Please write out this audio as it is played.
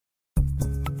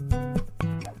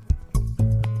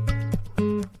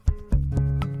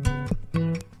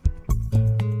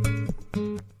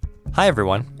Hi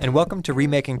everyone, and welcome to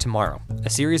Remaking Tomorrow, a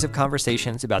series of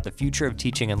conversations about the future of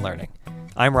teaching and learning.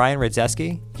 I'm Ryan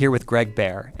Radzeski, here with Greg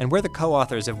Baer, and we're the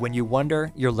co-authors of When You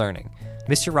Wonder, You're Learning,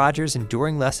 Mr. Rogers'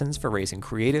 enduring lessons for raising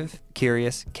creative,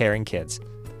 curious, caring kids.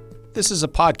 This is a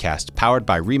podcast powered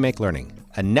by Remake Learning,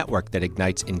 a network that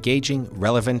ignites engaging,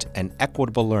 relevant, and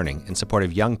equitable learning in support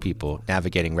of young people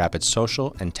navigating rapid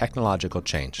social and technological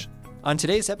change. On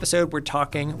today's episode, we're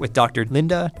talking with Dr.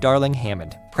 Linda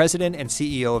Darling-Hammond, President and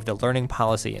CEO of the Learning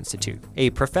Policy Institute, a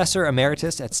professor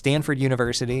emeritus at Stanford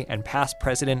University and past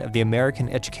president of the American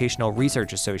Educational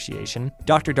Research Association.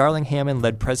 Dr. Darling-Hammond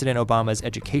led President Obama's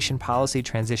education policy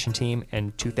transition team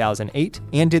in 2008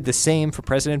 and did the same for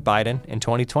President Biden in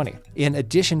 2020. In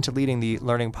addition to leading the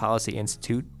Learning Policy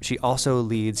Institute, she also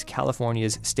leads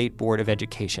California's State Board of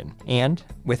Education. And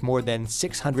with more than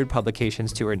 600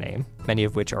 publications to her name, many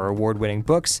of which are award-winning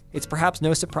books, it's perhaps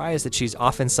no surprise that she's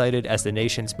often cited as the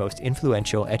nation's most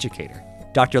influential educator.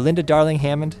 Dr. Linda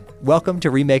Darling-Hammond, welcome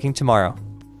to Remaking Tomorrow.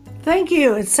 Thank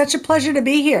you. It's such a pleasure to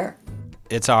be here.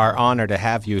 It's our honor to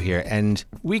have you here, and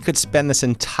we could spend this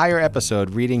entire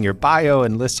episode reading your bio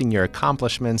and listing your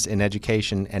accomplishments in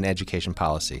education and education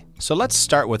policy. So let's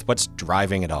start with what's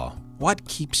driving it all. What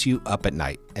keeps you up at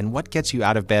night, and what gets you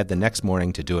out of bed the next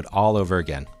morning to do it all over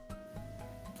again?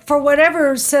 For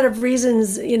whatever set of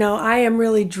reasons, I am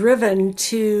really driven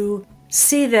to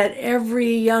see that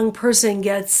every young person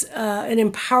gets an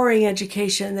empowering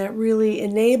education that really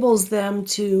enables them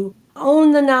to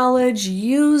own the knowledge,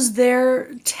 use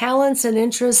their talents and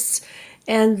interests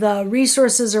and the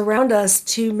resources around us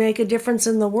to make a difference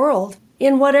in the world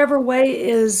in whatever way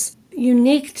is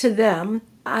unique to them.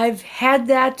 I've had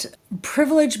that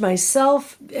privilege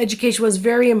myself. Education was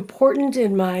very important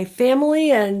in my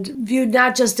family and viewed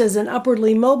not just as an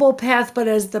upwardly mobile path, but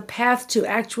as the path to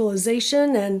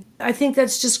actualization. And I think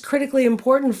that's just critically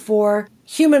important for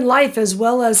human life as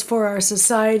well as for our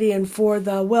society and for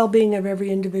the well-being of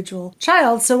every individual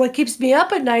child. So what keeps me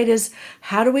up at night is,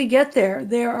 how do we get there?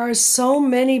 There are so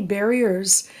many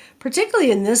barriers, particularly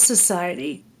in this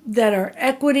society, that are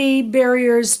equity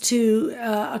barriers to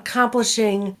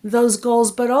accomplishing those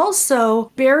goals, but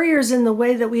also barriers in the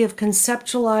way that we have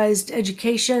conceptualized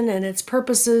education and its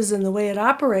purposes and the way it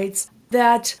operates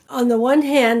that, on the one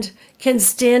hand, can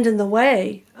stand in the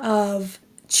way of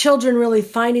children really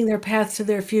finding their path to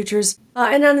their futures.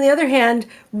 And on the other hand,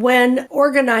 when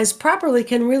organized properly,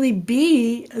 can really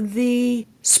be the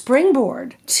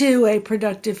springboard to a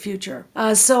productive future.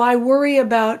 So I worry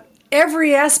about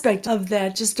every aspect of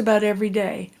that just about every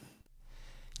day.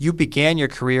 You began your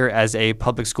career as a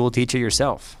public school teacher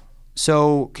yourself.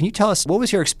 So can you tell us, what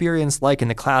was your experience like in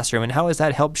the classroom and how has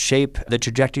that helped shape the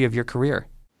trajectory of your career?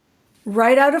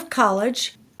 Right out of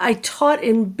college, I taught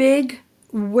in big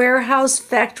warehouse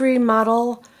factory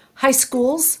model high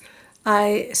schools.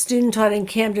 I student taught in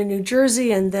Camden, New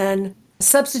Jersey, and then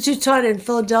substitute taught in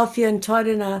Philadelphia and taught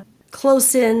in a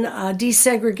close-in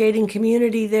desegregating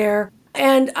community there.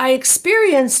 And I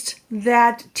experienced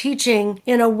that teaching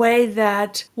in a way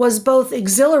that was both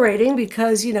exhilarating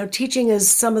because, teaching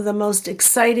is some of the most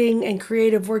exciting and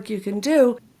creative work you can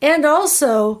do, and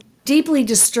also deeply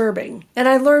disturbing. And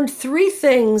I learned three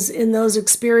things in those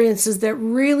experiences that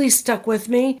really stuck with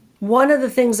me. One of the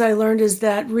things I learned is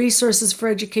that resources for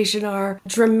education are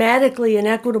dramatically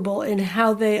inequitable in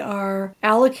how they are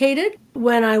allocated.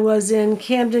 When I was in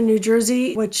Camden, New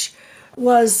Jersey, which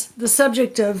was the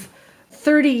subject of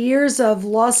 30 years of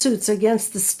lawsuits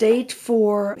against the state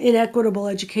for inequitable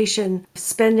education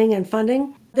spending and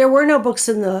funding. There were no books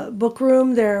in the book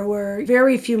room. There were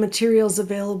very few materials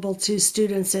available to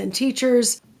students and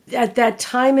teachers. At that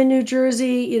time in New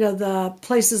Jersey, the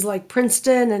places like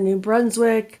Princeton and New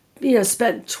Brunswick,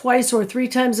 spent twice or three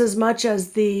times as much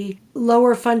as the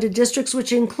lower funded districts,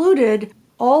 which included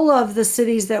all of the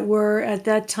cities that were at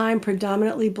that time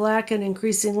predominantly Black and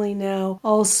increasingly now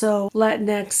also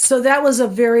Latinx. So that was a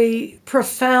very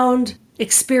profound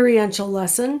experiential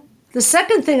lesson. The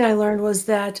second thing I learned was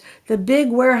that the big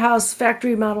warehouse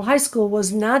factory model high school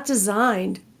was not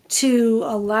designed to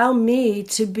allow me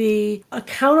to be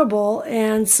accountable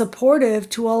and supportive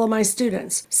to all of my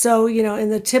students. So, in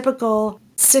the typical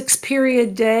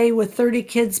 6-period day with 30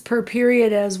 kids per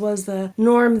period, as was the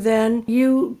norm then,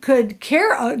 you could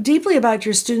care deeply about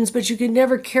your students, but you could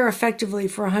never care effectively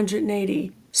for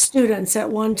 180 students at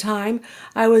one time.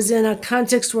 I was in a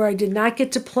context where I did not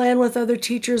get to plan with other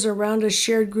teachers around a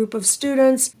shared group of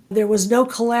students. There was no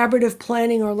collaborative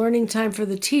planning or learning time for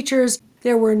the teachers.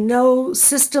 There were no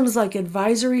systems like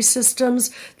advisory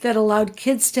systems that allowed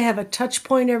kids to have a touch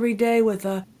point every day with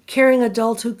a caring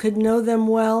adult who could know them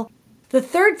well. The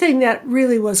third thing that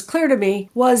really was clear to me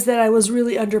was that I was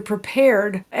really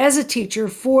underprepared as a teacher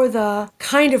for the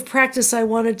kind of practice I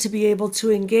wanted to be able to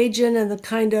engage in and the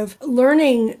kind of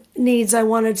learning needs I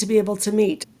wanted to be able to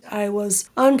meet. I was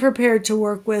unprepared to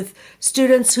work with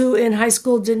students who in high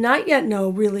school did not yet know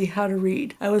really how to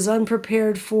read. I was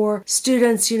unprepared for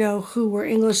students, who were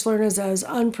English learners. I was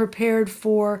unprepared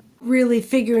for really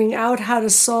figuring out how to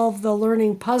solve the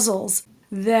learning puzzles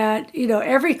that,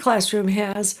 every classroom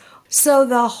has. So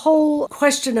the whole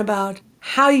question about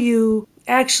how you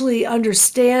actually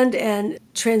understand and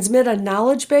transmit a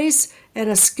knowledge base and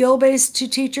a skill base to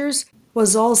teachers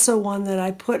was also one that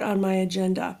I put on my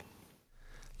agenda.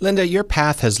 Linda, your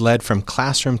path has led from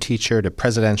classroom teacher to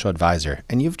presidential advisor,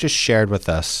 and you've just shared with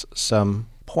us some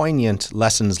poignant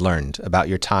lessons learned about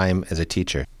your time as a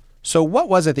teacher. So what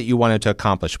was it that you wanted to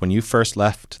accomplish when you first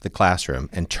left the classroom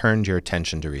and turned your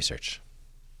attention to research?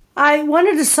 I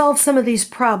wanted to solve some of these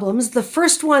problems. The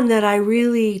first one that I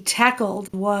really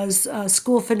tackled was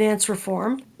school finance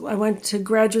reform. I went to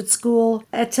graduate school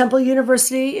at Temple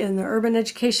University in the urban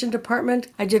education department.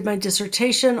 I did my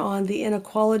dissertation on the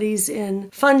inequalities in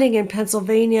funding in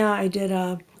Pennsylvania. I did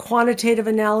a quantitative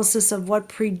analysis of what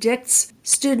predicts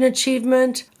student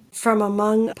achievement from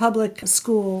among public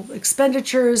school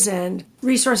expenditures and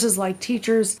resources like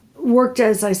teachers. Worked,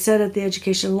 as I said, at the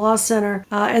Education Law Center,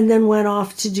 and then went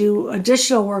off to do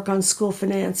additional work on school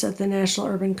finance at the National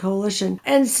Urban Coalition.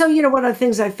 And so, one of the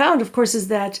things I found, of course, is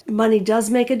that money does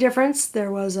make a difference.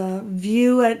 There was a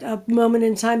view at a moment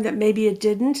in time that maybe it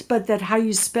didn't, but that how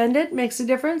you spend it makes a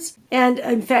difference. And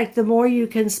in fact, the more you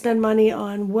can spend money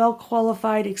on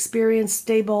well-qualified, experienced,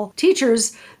 stable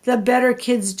teachers, the better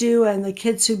kids do, and the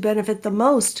kids who benefit the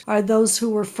most are those who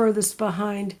were furthest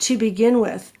behind to begin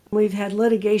with. We've had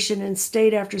litigation in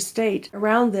state after state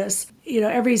around this.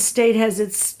 Every state has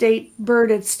its state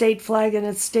bird, its state flag, and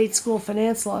its state school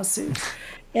finance lawsuit.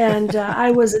 And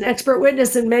I was an expert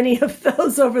witness in many of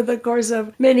those over the course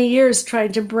of many years,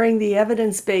 trying to bring the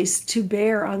evidence base to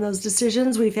bear on those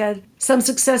decisions. We've had some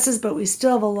successes, but we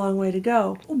still have a long way to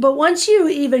go. But once you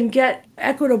even get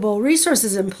equitable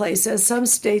resources in place, as some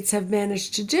states have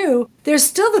managed to do, there's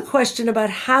still the question about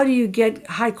how do you get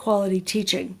high quality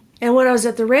teaching? And when I was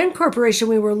at the Rand Corporation,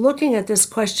 we were looking at this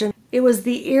question. It was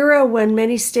the era when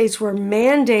many states were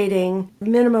mandating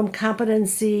minimum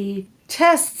competency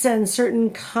tests and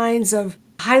certain kinds of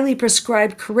highly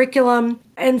prescribed curriculum,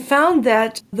 and found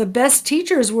that the best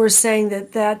teachers were saying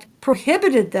that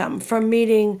prohibited them from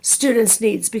meeting students'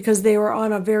 needs because they were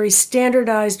on a very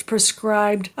standardized,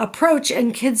 prescribed approach,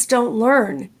 and kids don't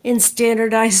learn in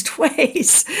standardized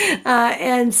ways.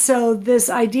 And so this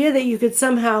idea that you could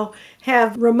somehow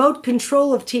have remote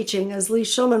control of teaching, as Lee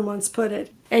Shulman once put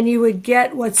it, and you would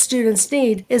get what students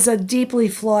need is a deeply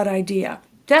flawed idea.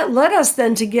 That led us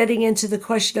then to getting into the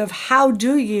question of how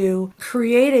do you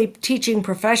create a teaching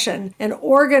profession and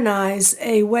organize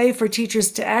a way for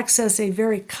teachers to access a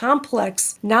very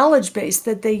complex knowledge base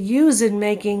that they use in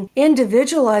making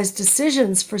individualized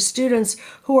decisions for students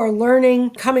who are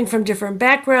learning, coming from different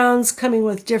backgrounds, coming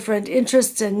with different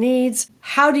interests and needs.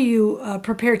 How do you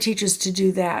prepare teachers to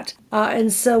do that?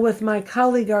 And so with my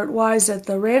colleague Art Wise at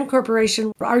the Rand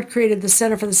Corporation, Art created the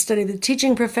Center for the Study of the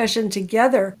Teaching Profession.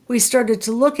 Together, we started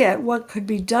to look at what could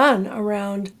be done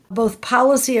around both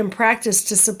policy and practice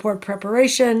to support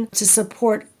preparation, to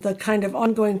support the kind of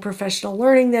ongoing professional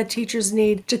learning that teachers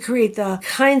need, to create the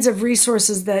kinds of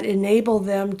resources that enable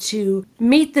them to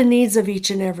meet the needs of each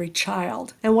and every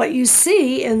child. And what you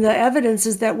see in the evidence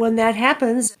is that when that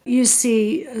happens, you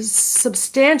see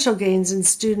substantial gains in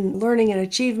student learning and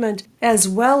achievement, as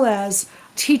well as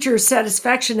teacher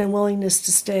satisfaction and willingness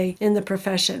to stay in the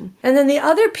profession. And then the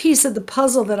other piece of the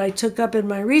puzzle that I took up in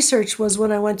my research was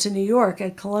when I went to New York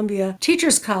at Columbia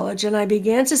Teachers College, and I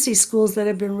began to see schools that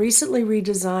had been recently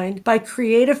redesigned by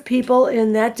creative people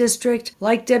in that district,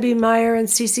 like Debbie Meyer and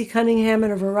Cece Cunningham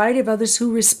and a variety of others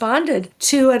who responded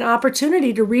to an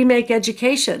opportunity to remake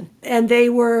education. And they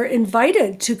were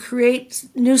invited to create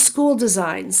new school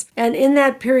designs. And in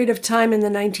that period of time in the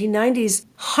 1990s,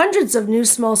 hundreds of new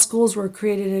small schools were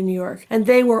created in New York, and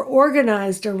they were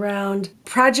organized around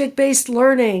project-based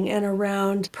learning and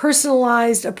around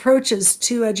personalized approaches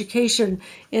to education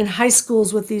in high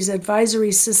schools with these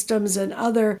advisory systems and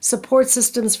other support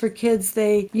systems for kids.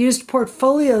 They used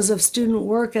portfolios of student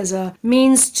work as a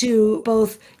means to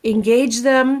both engage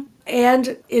them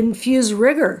and infuse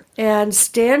rigor and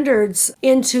standards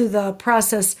into the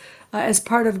process. As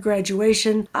part of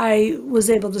graduation, I was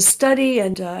able to study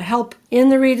and help in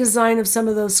the redesign of some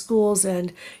of those schools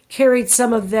and carried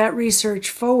some of that research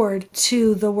forward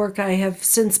to the work I have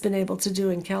since been able to do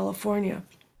in California.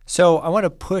 So I want to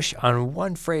push on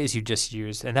one phrase you just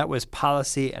used, and that was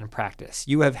policy and practice.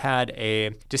 You have had a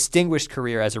distinguished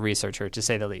career as a researcher, to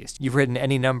say the least. You've written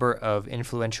any number of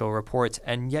influential reports,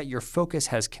 and yet your focus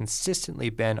has consistently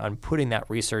been on putting that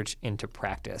research into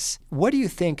practice. What do you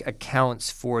think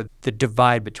accounts for the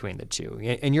divide between the two?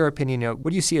 In your opinion, what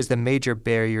do you see as the major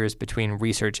barriers between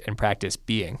research and practice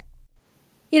being?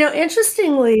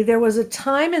 Interestingly, there was a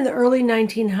time in the early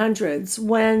 1900s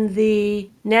when the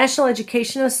National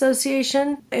Education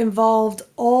Association involved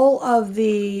all of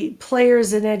the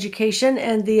players in education,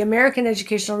 and the American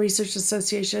Educational Research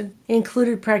Association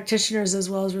included practitioners as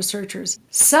well as researchers.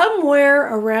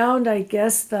 Somewhere around, I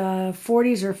guess, the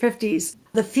 40s or 50s,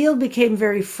 the field became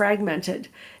very fragmented.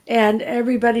 And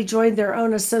everybody joined their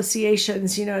own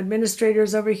associations,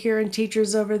 administrators over here and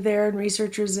teachers over there and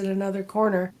researchers in another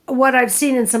corner. What I've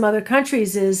seen in some other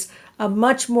countries is a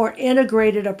much more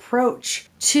integrated approach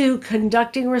to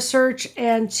conducting research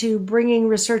and to bringing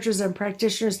researchers and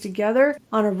practitioners together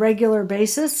on a regular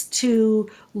basis to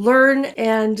learn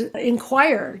and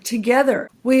inquire together.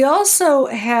 We also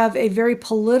have a very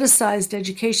politicized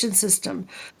education system.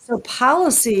 So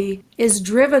policy is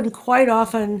driven quite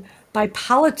often by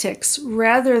politics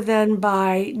rather than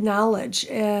by knowledge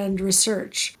and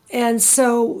research. And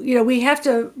so, we have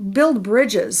to build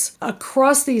bridges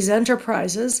across these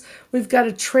enterprises. We've got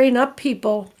to train up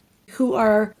people who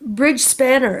are bridge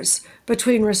spanners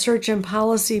between research and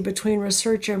policy, between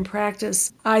research and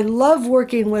practice. I love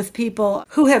working with people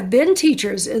who have been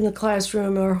teachers in the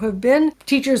classroom or who have been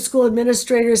teachers, school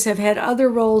administrators, have had other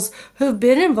roles, who've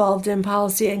been involved in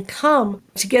policy and come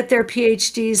to get their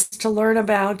PhDs to learn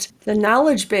about the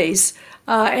knowledge base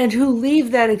and who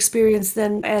leave that experience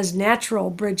then as natural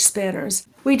bridge spanners.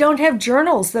 We don't have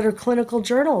journals that are clinical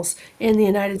journals in the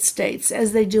United States,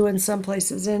 as they do in some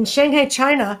places. In Shanghai,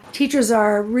 China, teachers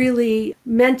are really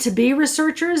meant to be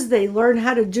researchers. They learn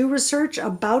how to do research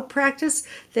about practice.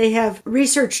 They have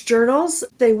research journals.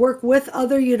 They work with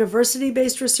other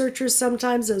university-based researchers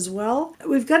sometimes as well.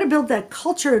 We've got to build that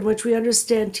culture in which we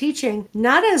understand teaching,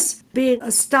 not as being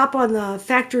a stop on the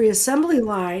factory assembly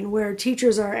line where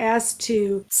teachers are asked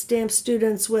to stamp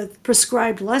students with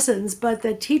prescribed lessons, but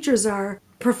that teachers are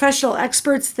professional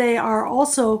experts. They are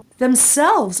also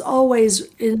themselves always,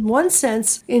 in one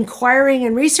sense, inquiring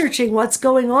and researching what's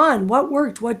going on, what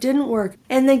worked, what didn't work,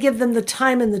 and they give them the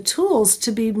time and the tools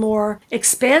to be more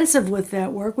expansive with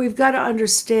that work. We've got to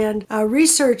understand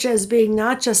research as being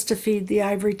not just to feed the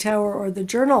ivory tower or the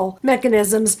journal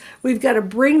mechanisms. We've got to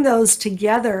bring those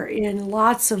together in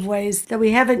lots of ways that we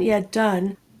haven't yet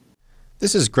done.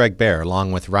 This is Greg Baer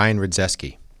along with Ryan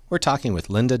Rudzeski. We're talking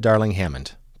with Linda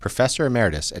Darling-Hammond, Professor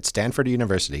Emeritus at Stanford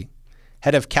University,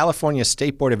 Head of California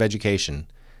State Board of Education,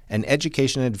 and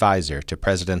Education Advisor to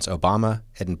Presidents Obama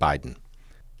and Biden.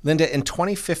 Linda, in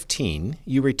 2015,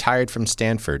 you retired from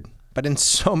Stanford, but in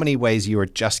so many ways you were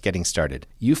just getting started.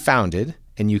 You founded,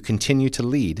 and you continue to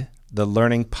lead, the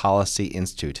Learning Policy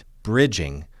Institute,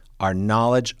 bridging our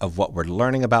knowledge of what we're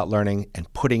learning about learning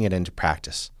and putting it into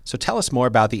practice. So tell us more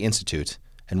about the Institute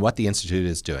and what the Institute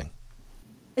is doing.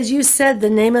 As you said, the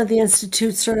name of the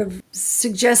Institute sort of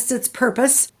suggests its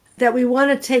purpose, that we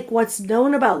want to take what's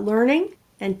known about learning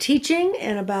and teaching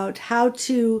and about how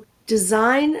to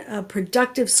design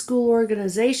productive school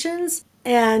organizations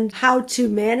and how to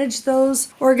manage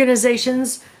those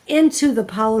organizations into the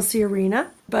policy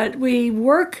arena. But we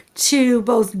work to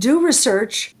both do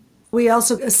research. We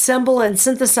also assemble and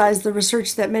synthesize the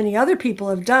research that many other people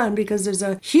have done because there's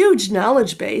a huge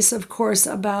knowledge base, of course,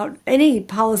 about any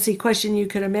policy question you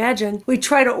could imagine. We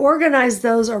try to organize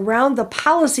those around the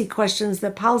policy questions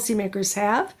that policymakers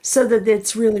have so that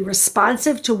it's really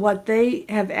responsive to what they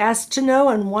have asked to know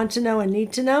and want to know and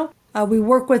need to know. We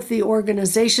work with the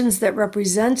organizations that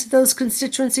represent those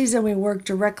constituencies, and we work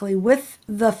directly with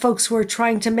the folks who are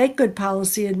trying to make good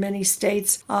policy in many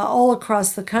states all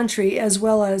across the country, as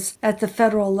well as at the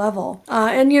federal level.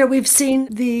 We've seen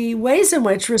the ways in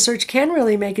which research can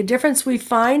really make a difference. We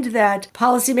find that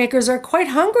policymakers are quite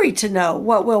hungry to know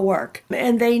what will work,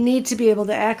 and they need to be able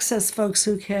to access folks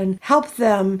who can help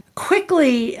them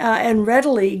quickly and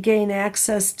readily gain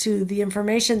access to the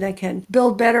information that can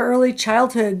build better early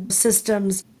childhood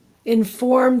systems,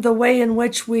 inform the way in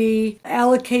which we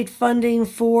allocate funding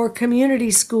for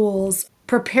community schools,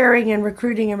 preparing and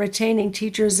recruiting and retaining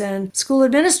teachers and school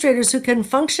administrators who can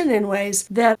function in ways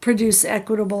that produce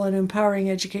equitable and empowering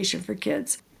education for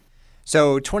kids.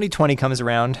 So 2020 comes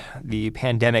around, the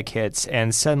pandemic hits,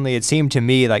 and suddenly it seemed to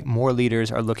me like more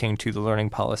leaders are looking to the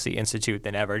Learning Policy Institute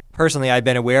than ever. Personally, I've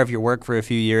been aware of your work for a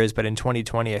few years, but in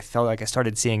 2020, I felt like I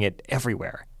started seeing it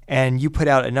everywhere. And you put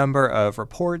out a number of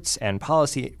reports and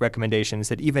policy recommendations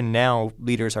that even now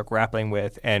leaders are grappling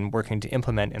with and working to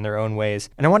implement in their own ways.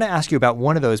 And I want to ask you about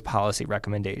one of those policy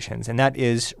recommendations, and that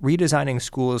is redesigning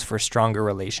schools for stronger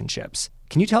relationships.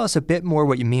 Can you tell us a bit more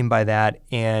what you mean by that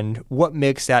and what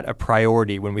makes that a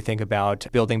priority when we think about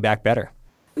building back better?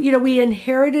 We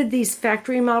inherited these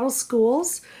factory model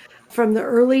schools from the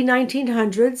early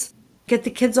 1900s. Get the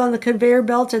kids on the conveyor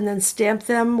belt and then stamp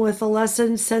them with a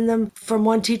lesson, send them from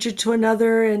one teacher to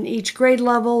another in each grade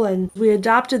level. And we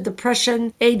adopted the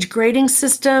Prussian age grading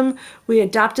system. We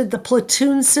adopted the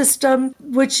platoon system,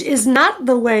 which is not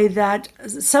the way that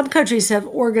some countries have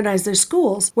organized their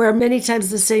schools, where many times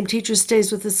the same teacher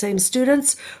stays with the same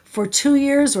students for 2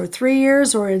 years or 3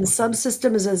 years, or in some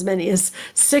systems as many as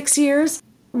 6 years,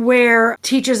 where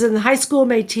teachers in the high school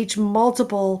may teach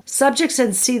multiple subjects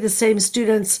and see the same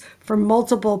students for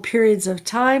multiple periods of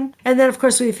time. And then, of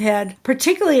course, we've had,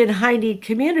 particularly in high-need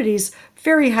communities,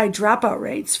 very high dropout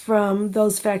rates from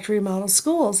those factory model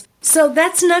schools. So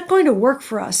that's not going to work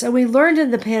for us. And we learned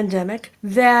in the pandemic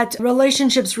that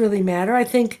relationships really matter. I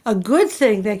think a good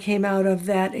thing that came out of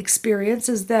that experience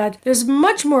is that there's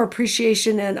much more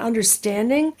appreciation and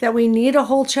understanding that we need a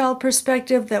whole child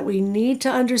perspective, that we need to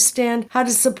understand how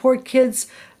to support kids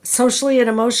socially and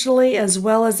emotionally as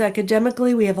well as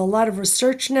academically. We have a lot of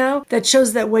research now that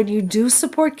shows that when you do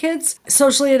support kids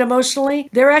socially and emotionally,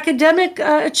 their academic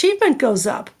achievement goes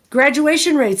up.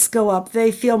 Graduation rates go up.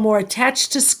 They feel more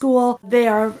attached to school. They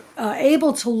are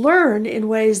able to learn in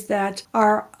ways that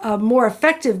are more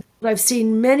effective. I've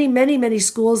seen many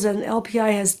schools, and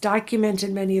LPI has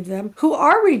documented many of them, who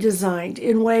are redesigned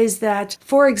in ways that,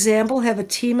 for example, have a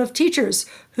team of teachers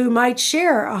who might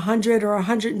share 100 or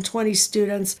 120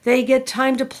 students. They get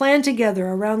time to plan together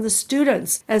around the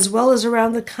students as well as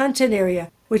around the content area,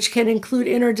 which can include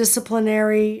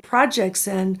interdisciplinary projects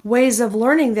and ways of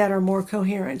learning that are more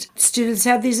coherent. Students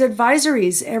have these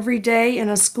advisories every day in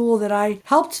a school that I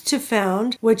helped to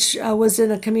found, which was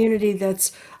in a community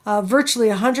that's virtually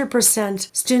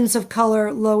 100% students of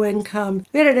color, low income.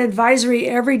 We had an advisory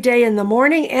every day in the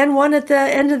morning and one at the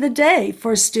end of the day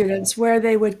for students where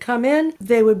they would come in.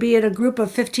 They would be in a group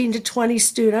of 15 to 20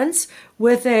 students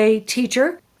with a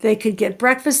teacher. They could get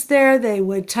breakfast there. They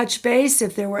would touch base.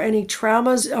 If there were any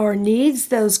traumas or needs,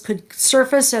 those could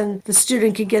surface and the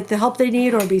student could get the help they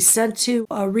need or be sent to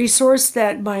a resource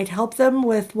that might help them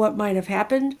with what might have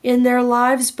happened in their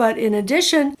lives. But in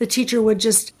addition, the teacher would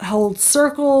just hold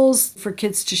circles for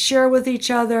kids to share with each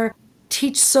other,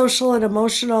 teach social and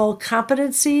emotional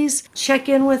competencies, check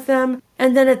in with them.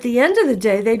 And then at the end of the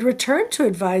day, they'd return to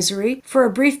advisory for a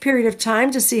brief period of time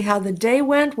to see how the day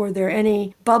went. Were there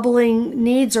any bubbling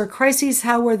needs or crises?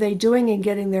 How were they doing in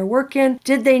getting their work in?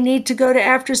 Did they need to go to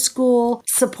after-school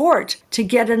support to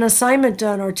get an assignment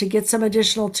done or to get some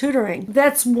additional tutoring?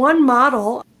 That's one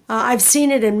model. I've seen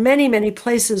it in many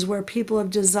places where people have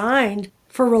designed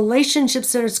for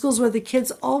relationship-centered schools where the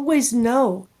kids always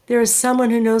know there is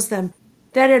someone who knows them.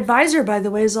 That advisor, by the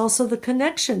way, is also the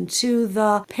connection to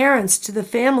the parents, to the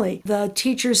family. The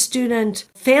teacher-student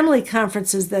family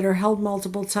conferences that are held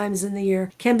multiple times in the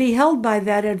year can be held by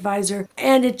that advisor,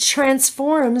 and it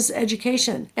transforms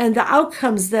education. And the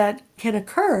outcomes that can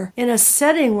occur in a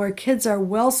setting where kids are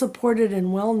well supported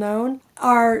and well known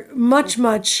are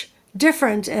much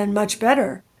different and much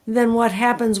better than what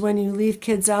happens when you leave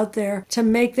kids out there to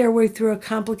make their way through a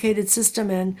complicated system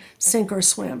and sink or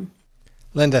swim.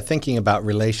 Linda, thinking about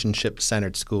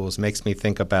relationship-centered schools makes me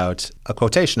think about a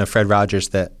quotation of Fred Rogers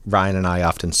that Ryan and I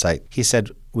often cite. He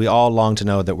said, "We all long to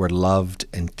know that we're loved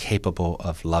and capable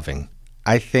of loving."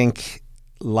 I think,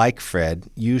 like Fred,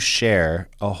 you share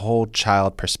a whole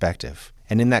child perspective.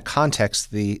 And in that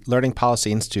context, the Learning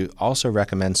Policy Institute also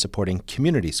recommends supporting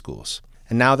community schools.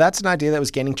 And now that's an idea that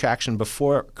was gaining traction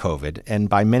before COVID, and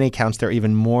by many counts, they're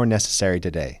even more necessary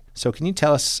today. So can you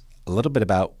tell us a little bit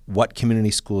about what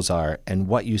community schools are and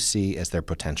what you see as their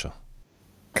potential?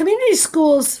 Community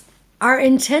schools are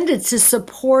intended to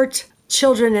support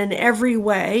children in every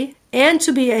way and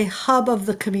to be a hub of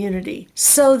the community,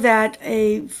 so that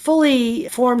a fully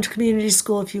formed community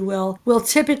school, if you will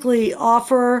typically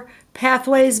offer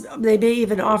pathways. They may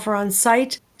even offer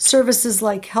on-site services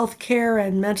like healthcare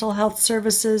and mental health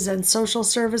services and social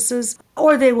services,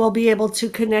 or they will be able to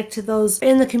connect to those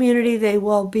in the community. They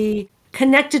will be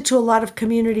connected to a lot of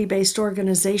community-based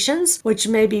organizations, which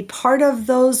may be part of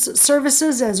those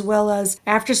services, as well as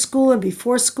after-school and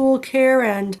before-school care,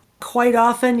 and quite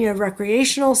often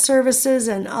recreational services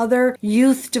and other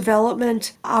youth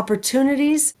development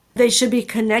opportunities. They should be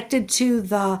connected to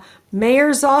the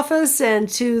mayor's office and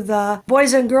to the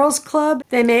Boys and Girls Club.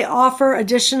 They may offer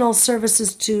additional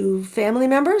services to family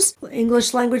members,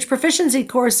 English language proficiency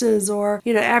courses, or,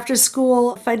 after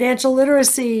school financial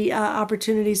literacy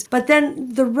opportunities. But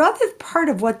then the other part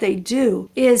of what they do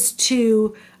is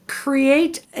to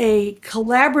create a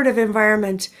collaborative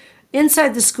environment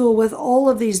inside the school with all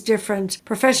of these different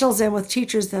professionals and with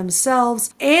teachers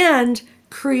themselves, and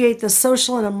create the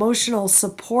social and emotional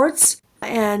supports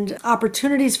and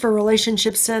opportunities for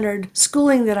relationship-centered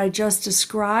schooling that I just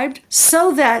described,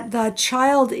 so that the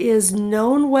child is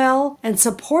known well and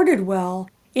supported well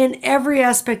in every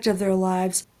aspect of their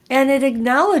lives. And it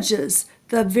acknowledges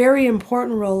the very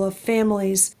important role of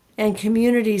families and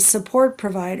community support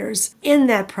providers in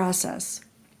that process.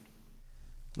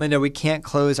 Linda, we can't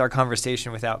close our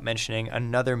conversation without mentioning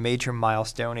another major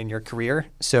milestone in your career.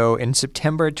 So in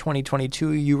September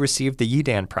 2022, you received the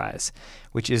Yedan Prize,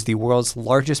 which is the world's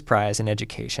largest prize in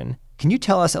education. Can you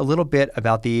tell us a little bit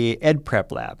about the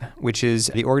Ep10 Lab, which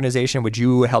is the organization which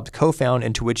you helped co-found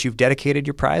and to which you've dedicated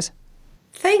your prize?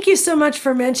 Thank you so much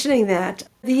for mentioning that.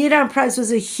 The Yedan Prize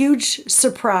was a huge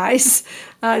surprise.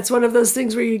 It's one of those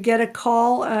things where you get a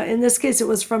call. In this case, it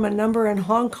was from a number in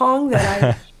Hong Kong that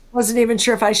I wasn't even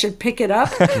sure if I should pick it up.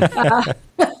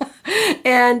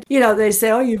 And, they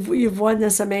say, oh, you've won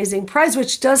this amazing prize,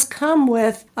 which does come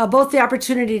with both the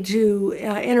opportunity to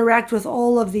interact with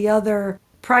all of the other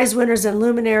prize winners and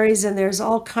luminaries, and there's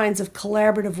all kinds of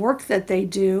collaborative work that they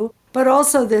do, but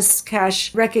also this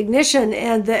cash recognition.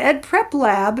 And the Ep10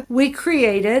 Lab we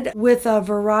created with a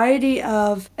variety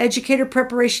of educator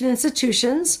preparation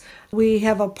institutions. We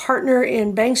have a partner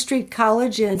in Bank Street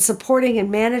College in supporting and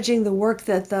managing the work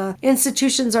that the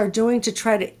institutions are doing to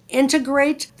try to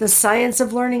integrate the science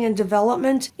of learning and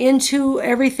development into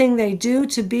everything they do,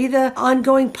 to be the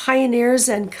ongoing pioneers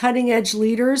and cutting-edge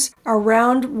leaders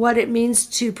around what it means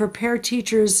to prepare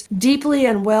teachers deeply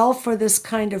and well for this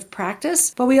kind of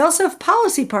practice. But we also have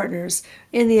policy partners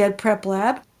in the Ep10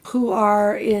 Lab who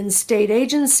are in state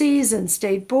agencies and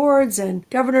state boards and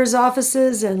governor's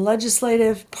offices and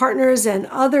legislative partners and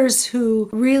others who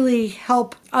really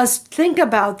help us think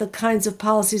about the kinds of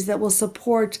policies that will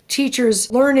support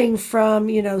teachers learning from,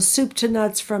 soup to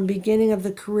nuts, from beginning of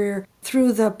the career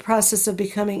through the process of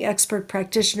becoming expert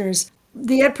practitioners.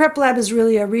 The Ep10 Lab is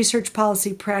really a research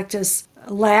policy practice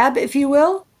lab, if you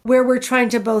will, where we're trying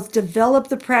to both develop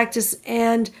the practice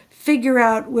and figure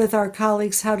out with our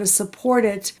colleagues how to support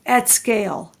it at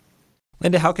scale.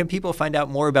 Linda, how can people find out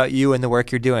more about you and the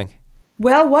work you're doing?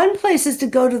 Well, one place is to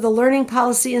go to the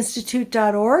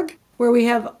learningpolicyinstitute.org, where we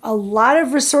have a lot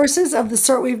of resources of the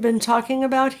sort we've been talking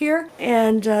about here,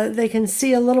 and they can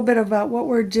see a little bit about what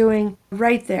we're doing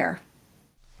right there.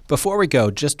 Before we go,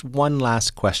 just one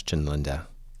last question, Linda.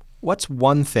 What's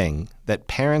one thing that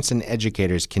parents and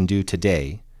educators can do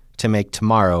today to make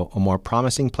tomorrow a more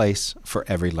promising place for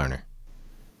every learner?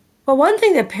 Well, one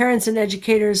thing that parents and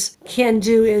educators can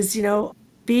do is,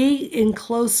 be in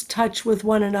close touch with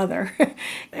one another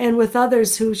and with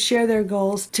others who share their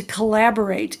goals, to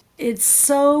collaborate. It's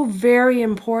so very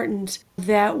important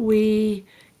that we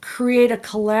create a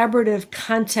collaborative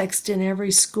context in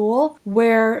every school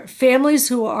where families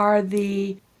who are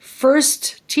the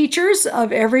first teachers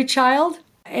of every child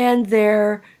and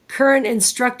their current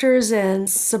instructors and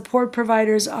support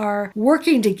providers are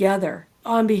working together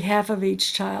on behalf of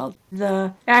each child.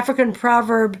 The African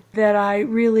proverb that I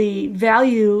really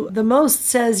value the most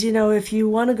says, if you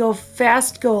want to go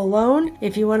fast, go alone.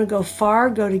 If you want to go far,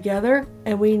 go together.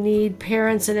 And we need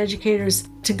parents and educators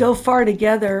to go far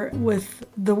together with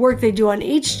the work they do on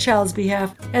each child's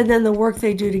behalf, and then the work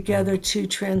they do together to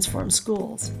transform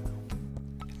schools.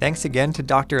 Thanks again to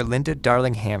Dr. Linda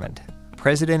Darling-Hammond,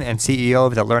 President and CEO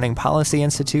of the Learning Policy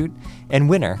Institute and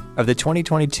winner of the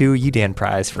 2022 Yedan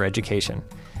Prize for Education.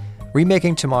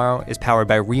 Remaking Tomorrow is powered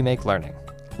by Remake Learning.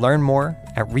 Learn more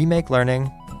at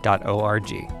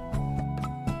remakelearning.org.